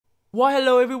Why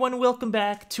hello everyone, welcome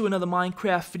back to another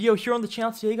Minecraft video here on the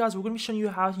channel. Today guys, we're going to be showing you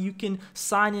how you can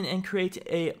sign in and create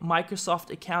a Microsoft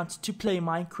account to play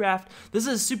Minecraft. This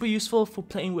is super useful for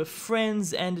playing with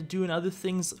friends and doing other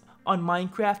things on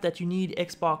Minecraft that you need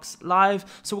Xbox Live.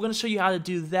 So we're going to show you how to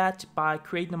do that by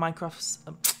creating a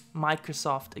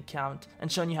Microsoft account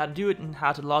and showing you how to do it and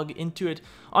how to log into it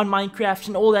on Minecraft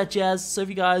and all that jazz. So if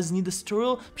you guys need this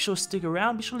tutorial, be sure to stick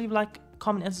around, be sure to leave a like,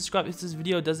 comment and subscribe if this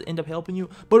video does end up helping you.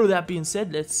 But with that being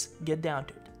said, let's get down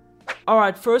to it.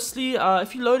 Alright, firstly,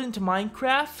 if you load into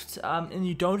Minecraft and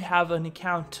you don't have an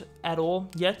account at all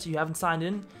yet, you haven't signed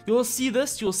in, you'll see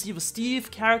this, you'll see the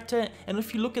Steve character, and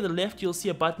if you look at the left, you'll see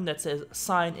a button that says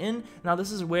sign in. Now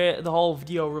this is where the whole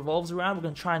video revolves around. We're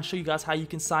going to try and show you guys how you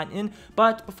can sign in,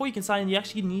 but before you can sign in, you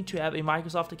actually need to have a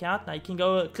Microsoft account. Now you can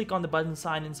go click on the button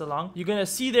sign in so long. You're going to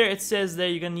see there, it says there,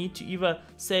 you're going to need to either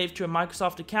save to a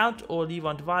Microsoft account or leave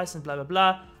on device and blah blah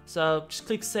blah. So just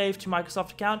click save to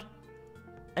Microsoft account.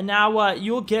 And now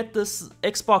you'll get this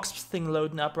Xbox thing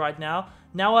loading up right now.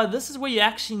 Now this is where you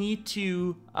actually need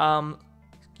to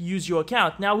use your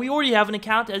account. Now we already have an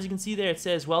account, as you can see there. It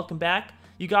says welcome back.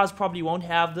 You guys probably won't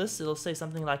have this. It'll say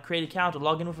something like create account or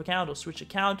log in with account or switch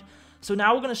account. So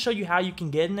now we're going to show you how you can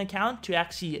get an account to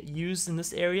actually use in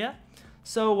this area.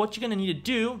 So what you're going to need to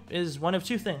do is one of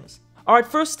two things. Alright,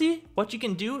 firstly, what you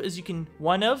can do is you can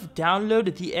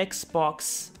download the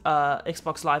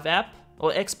Xbox Live app,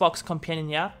 or Xbox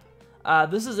Companion app.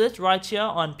 This is it right here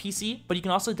on PC, but you can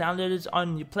also download it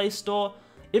on your Play Store.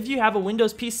 If you have a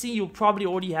Windows PC, you'll probably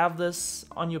already have this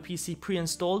on your PC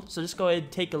pre-installed, so just go ahead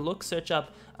and take a look, search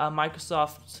up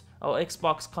Microsoft or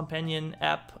Xbox Companion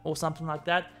app or something like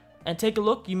that, and take a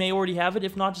look. You may already have it.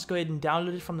 If not, just go ahead and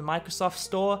download it from the Microsoft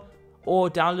Store,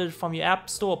 or download it from your App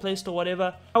Store, Play Store,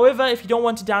 whatever. However, if you don't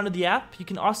want to download the app, you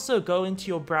can also go into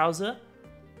your browser.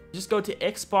 Just go to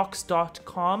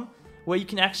xbox.com, where you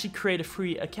can actually create a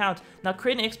free account. Now,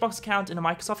 creating an Xbox account and a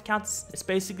Microsoft account is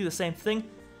basically the same thing,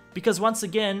 because once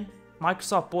again,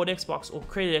 Microsoft bought Xbox or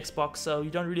created Xbox, so you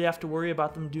don't really have to worry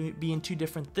about them being two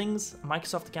different things. A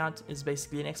Microsoft account is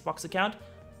basically an Xbox account,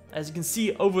 as you can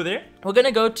see over there. We're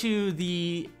gonna go to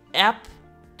the app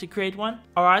to create one.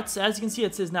 Alright, so as you can see,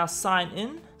 it says now sign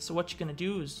in. So what you're gonna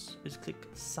do is click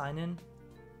sign in.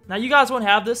 Now you guys won't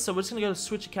have this, so we're just gonna go to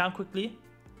switch account quickly.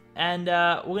 And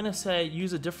we're gonna say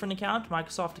use a different account,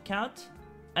 Microsoft account.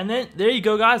 And then there you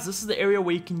go guys, this is the area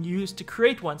where you can use to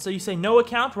create one. So you say no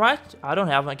account, right? I don't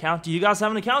have an account. Do you guys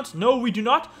have an account? No, we do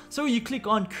not. So you click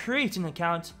on create an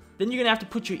account. Then you're gonna have to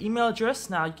put your email address.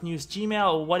 Now you can use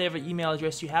Gmail or whatever email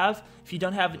address you have. If you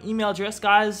don't have an email address,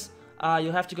 guys,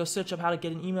 you'll have to go search up how to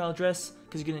get an email address,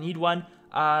 because you're gonna need one.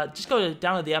 Just go to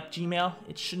download the app Gmail.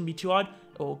 It shouldn't be too hard,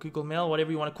 or Google Mail, whatever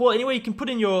you want to call it. Anyway, you can put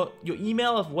in your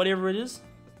email of whatever it is.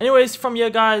 Anyways, from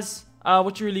here guys,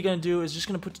 what you're really going to do is just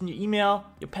going to put in your email,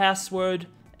 your password,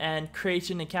 and create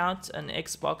an account, an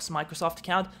Xbox Microsoft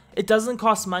account. It doesn't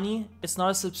cost money. It's not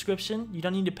a subscription. You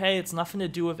don't need to pay. It's nothing to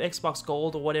do with Xbox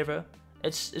Gold or whatever.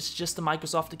 It's just a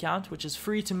Microsoft account, which is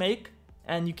free to make,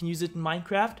 and you can use it in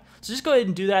Minecraft. So just go ahead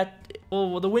and do that.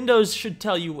 Well, the Windows should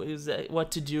tell you what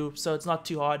to do, so it's not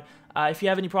too hard. If you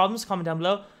have any problems, comment down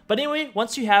below. But anyway,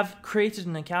 once you have created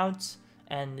an account,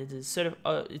 and it is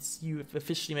you've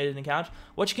officially made an account,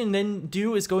 what you can then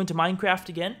do is go into Minecraft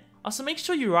again. Also, make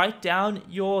sure you write down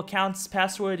your account's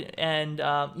password and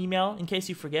email in case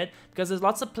you forget, because there's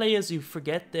lots of players who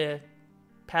forget their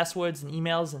passwords and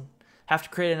emails and have to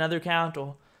create another account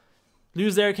or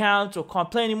lose their account or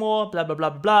can't play anymore, blah blah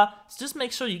blah blah blah. So just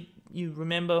make sure you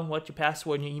remember what your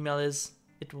password and your email is.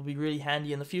 It will be really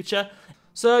handy in the future.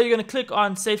 So you're going to click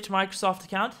on save to Microsoft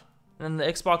account, and then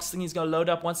the Xbox thingy is going to load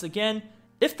up once again.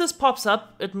 If this pops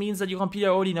up, it means that your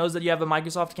computer already knows that you have a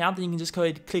Microsoft account, then you can just go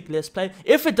ahead and click Let's Play.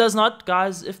 If it does not,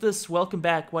 guys, if this welcome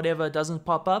back, whatever, doesn't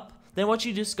pop up, then what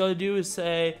you just go to do is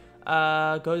say,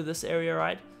 go to this area,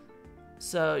 right?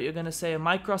 So you're going to say a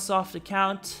Microsoft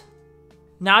account.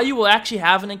 Now you will actually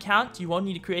have an account. You won't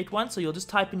need to create one, so you'll just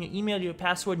type in your email, your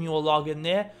password, and you will log in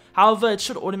there. However, it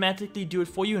should automatically do it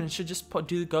for you, and it should just go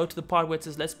to the part where it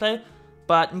says Let's Play.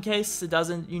 But in case it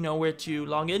doesn't, you know where to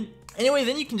log in. Anyway,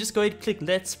 then you can just go ahead and click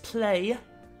Let's Play,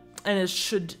 and it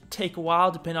should take a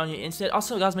while depending on your internet.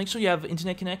 Also, guys, make sure you have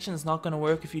internet connection. It's not going to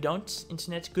work if you don't.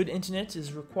 Good internet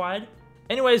is required.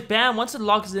 Anyways, bam, once it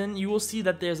logs in, you will see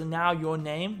that there's now your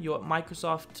name. Your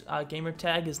Microsoft gamer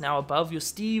tag is now above your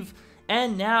Steve,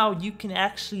 and now you can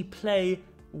actually play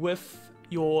with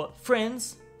your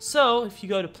friends. So if you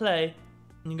go to play,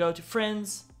 and you go to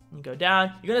friends, and you go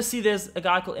down, you're going to see there's a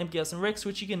guy called MKR Cinema,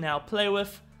 which you can now play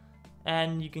with,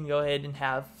 and you can go ahead and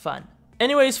have fun.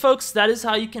 Anyways, folks, that is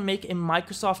how you can make a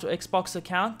Microsoft or Xbox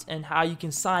account and how you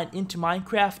can sign into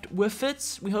Minecraft with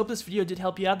it. We hope this video did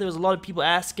help you out. There was a lot of people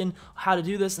asking how to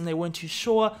do this and they weren't too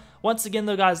sure. Once again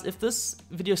though, guys, if this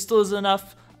video still isn't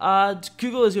enough,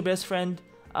 Google is your best friend.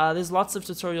 There's lots of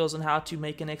tutorials on how to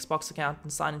make an Xbox account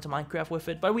and sign into Minecraft with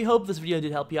it, but we hope this video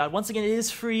did help you out. Once again, it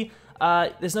is free.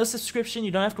 There's no subscription.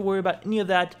 You don't have to worry about any of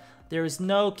that. There is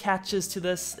no catches to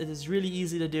this. It is really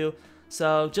easy to do.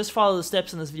 So just follow the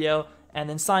steps in this video and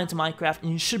then sign into Minecraft,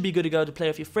 and you should be good to go to play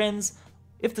with your friends.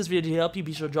 If this video did help you,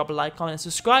 be sure to drop a like, comment, and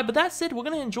subscribe. But that's it. We're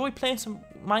going to enjoy playing some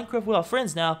Minecraft with our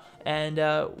friends now, and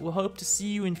we'll hope to see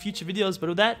you in future videos. But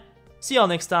with that, see y'all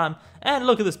next time. And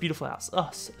look at this beautiful house.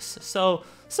 Oh,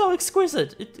 so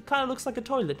exquisite. It kind of looks like a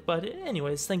toilet. But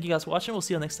anyways, thank you guys for watching. We'll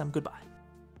see you next time. Goodbye.